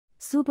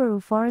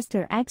Subaru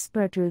Forester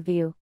Expert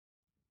Review.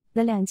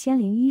 The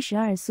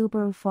 2012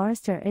 Subaru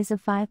Forester is a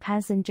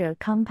 5-passenger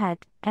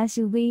compact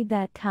SUV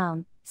that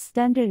comes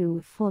standard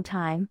with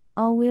full-time,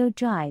 all-wheel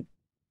drive.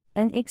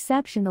 An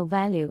exceptional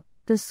value,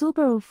 the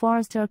Subaru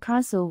Forester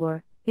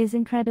crossover is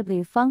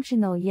incredibly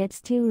functional yet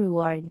still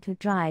rewarding to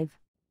drive.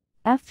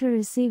 After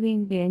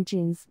receiving the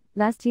engines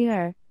last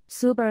year,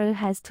 Subaru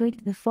has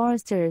tweaked the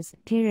Forester's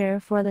interior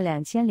for the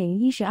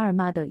 2012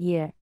 model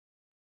year.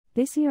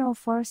 This year all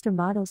Forester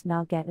models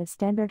now get a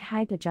standard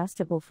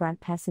height-adjustable front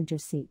passenger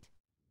seat.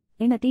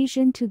 In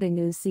addition to the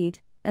new seat,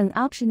 an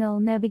optional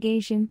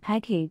navigation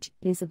package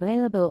is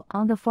available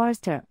on the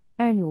Forester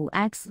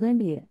 2.5X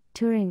Limited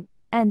Touring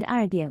and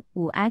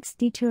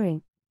 2.5X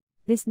Touring.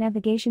 This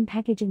navigation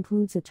package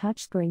includes a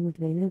touchscreen with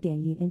a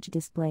 6.1-inch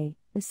display,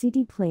 a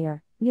CD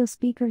player, 6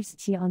 speakers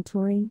on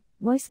Touring,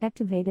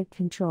 voice-activated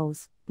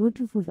controls,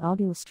 Bluetooth with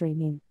audio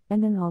streaming,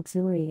 and an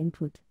auxiliary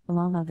input,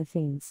 among other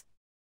things.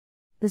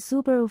 The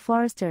Subaru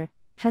Forester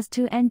has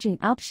two engine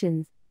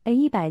options, a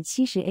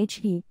 170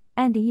 HP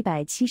and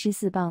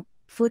 174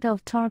 pound-foot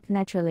of torque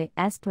naturally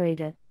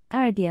aspirated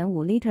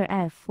 2.5-liter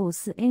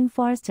F4 in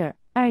Forester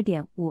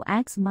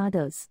 2.5X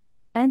models,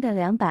 and a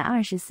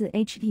 224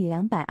 HP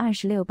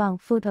 226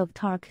 pound-foot of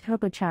torque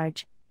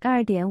turbocharged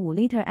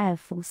 2.5-liter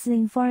F4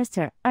 in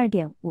Forester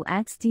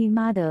 2.5XT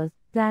models.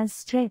 That's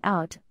straight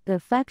out the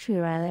factory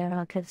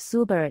rocket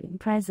Subaru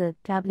Impreza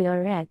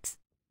WRX.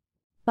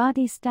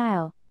 Body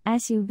style,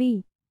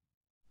 SUV.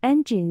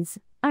 Engines,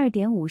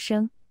 2.5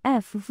 升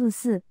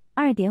F4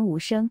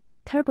 2.5升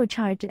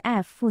turbocharged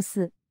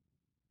F4.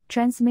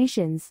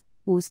 Transmissions,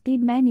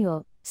 5-speed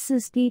manual,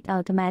 4-speed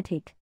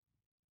automatic.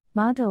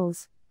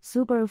 Models,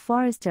 Subaru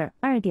Forester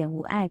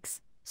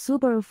 2.5X,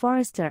 Subaru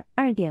Forester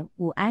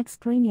 2.5X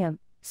Premium,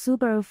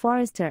 Subaru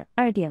Forester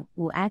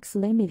 2.5X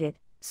Limited,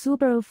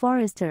 Subaru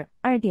Forester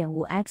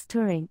 2.5X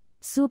Touring,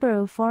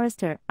 Subaru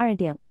Forester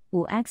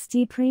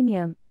 2.5XT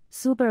Premium,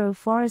 Subaru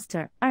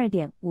Forester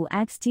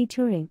 2.5XT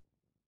Touring.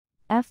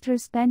 After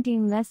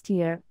spending last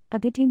year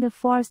updating the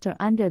Forester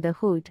under the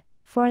hood,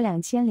 for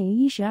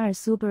 2012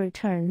 Subaru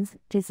turns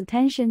its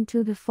attention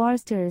to the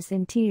Forester's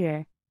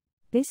interior.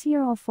 This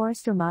year all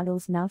Forester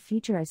models now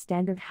feature a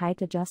standard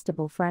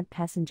height-adjustable front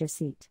passenger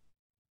seat.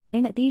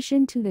 In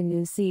addition to the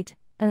new seat,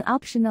 an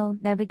optional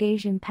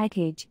navigation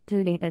package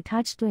including a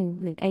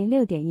touchscreen with a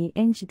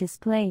 6.1-inch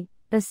display,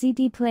 a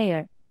CD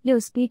player,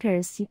 6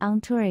 speakers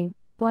on Touring,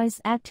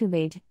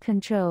 voice-activated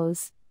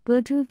controls,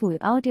 Bluetooth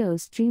with audio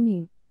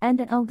streaming, and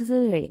an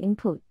auxiliary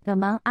input,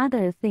 among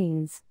other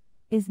things,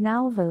 is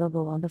now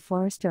available on the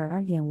Forester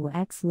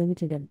 2.5X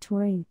Limited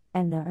Touring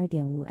and the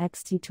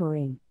 2.5XT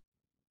Touring.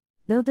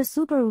 Though the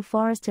Subaru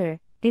Forester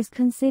is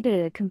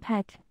considered a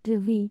compact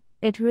SUV,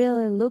 it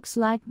really looks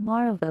like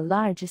more of a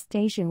large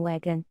station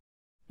wagon.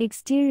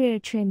 Exterior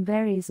trim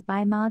varies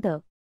by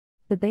model.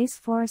 The base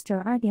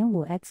Forester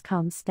 2.5X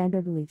comes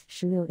standard with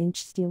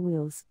 16-inch steel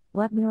wheels,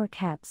 black mirror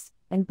caps,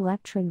 and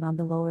black trim on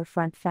the lower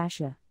front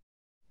fascia.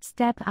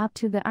 Step up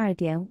to the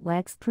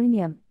 2.5X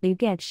Premium, you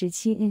get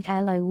 17-inch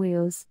alloy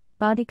wheels,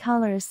 body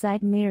color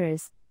side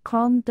mirrors,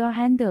 chrome door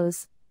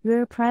handles,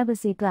 rear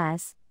privacy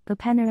glass, a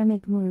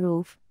panoramic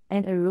moonroof,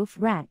 and a roof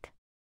rack.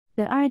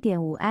 The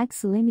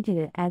 2.5X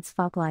Limited adds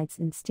fog lights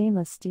and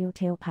stainless steel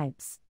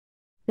tailpipes.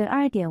 The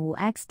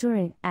 2.5X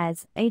Touring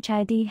adds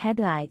HID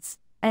headlights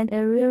and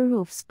a rear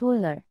roof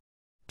spoiler.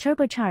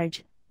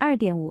 Turbocharged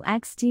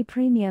 2.5XT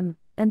Premium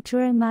and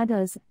Touring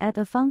models add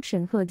a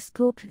function hood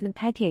scoop to the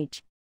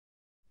package.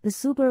 The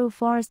Subaru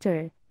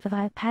Forester, a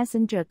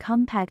 5-passenger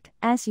compact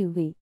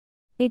SUV.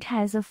 It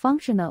has a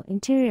functional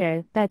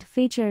interior that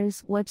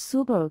features what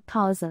Subaru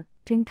calls a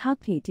twin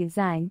cockpit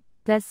design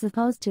that's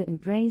supposed to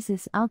embrace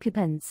its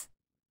occupants.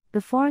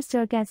 The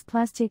Forester gets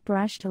plastic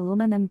brushed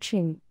aluminum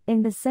trim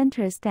in the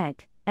center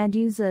stack and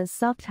uses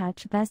soft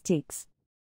touch plastics.